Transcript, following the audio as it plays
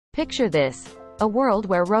Picture this: a world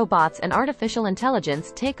where robots and artificial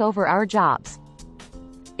intelligence take over our jobs.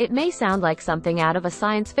 It may sound like something out of a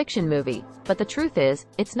science fiction movie, but the truth is,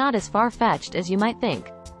 it's not as far-fetched as you might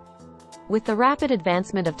think. With the rapid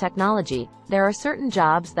advancement of technology, there are certain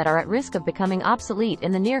jobs that are at risk of becoming obsolete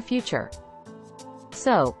in the near future.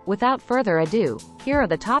 So, without further ado, here are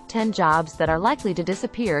the top 10 jobs that are likely to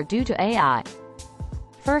disappear due to AI.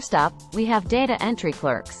 First up, we have data entry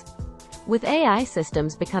clerks. With AI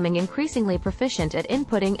systems becoming increasingly proficient at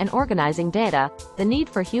inputting and organizing data, the need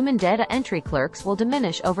for human data entry clerks will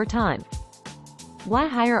diminish over time. Why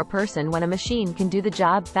hire a person when a machine can do the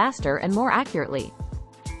job faster and more accurately?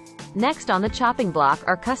 Next on the chopping block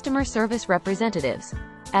are customer service representatives.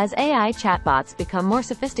 As AI chatbots become more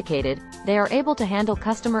sophisticated, they are able to handle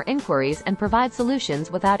customer inquiries and provide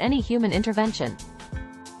solutions without any human intervention.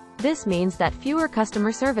 This means that fewer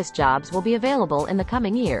customer service jobs will be available in the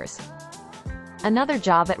coming years. Another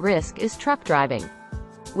job at risk is truck driving.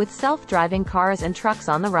 With self-driving cars and trucks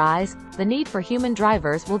on the rise, the need for human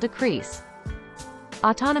drivers will decrease.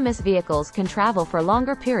 Autonomous vehicles can travel for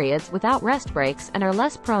longer periods without rest breaks and are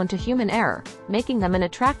less prone to human error, making them an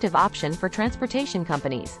attractive option for transportation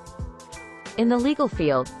companies. In the legal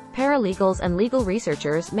field, paralegals and legal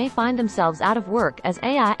researchers may find themselves out of work as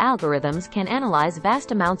AI algorithms can analyze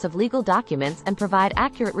vast amounts of legal documents and provide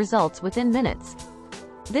accurate results within minutes.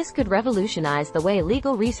 This could revolutionize the way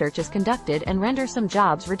legal research is conducted and render some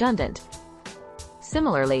jobs redundant.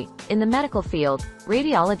 Similarly, in the medical field,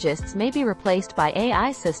 radiologists may be replaced by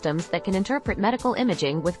AI systems that can interpret medical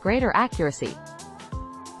imaging with greater accuracy.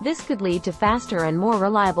 This could lead to faster and more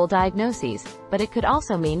reliable diagnoses, but it could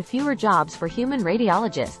also mean fewer jobs for human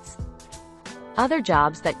radiologists. Other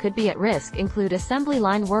jobs that could be at risk include assembly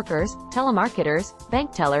line workers, telemarketers,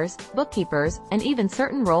 bank tellers, bookkeepers, and even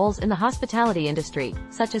certain roles in the hospitality industry,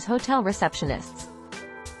 such as hotel receptionists.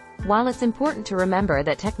 While it's important to remember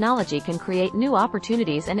that technology can create new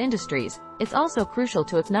opportunities and industries, it's also crucial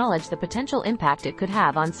to acknowledge the potential impact it could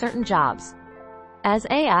have on certain jobs. As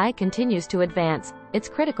AI continues to advance, it's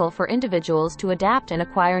critical for individuals to adapt and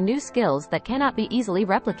acquire new skills that cannot be easily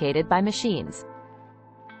replicated by machines.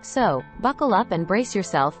 So, buckle up and brace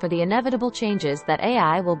yourself for the inevitable changes that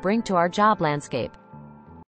AI will bring to our job landscape.